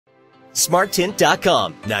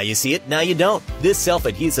SmartTint.com. Now you see it, now you don't. This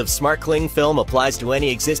self-adhesive Smart Cling film applies to any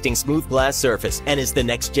existing smooth glass surface and is the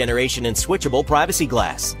next generation in switchable privacy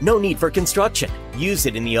glass. No need for construction. Use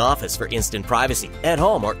it in the office for instant privacy, at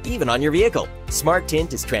home, or even on your vehicle. Smart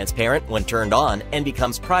Tint is transparent when turned on and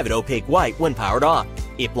becomes private opaque white when powered off.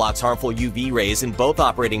 It blocks harmful UV rays in both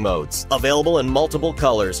operating modes. Available in multiple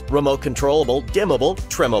colors, remote controllable, dimmable,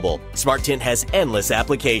 trimmable. Smart Tint has endless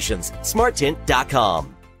applications.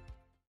 SmartTint.com.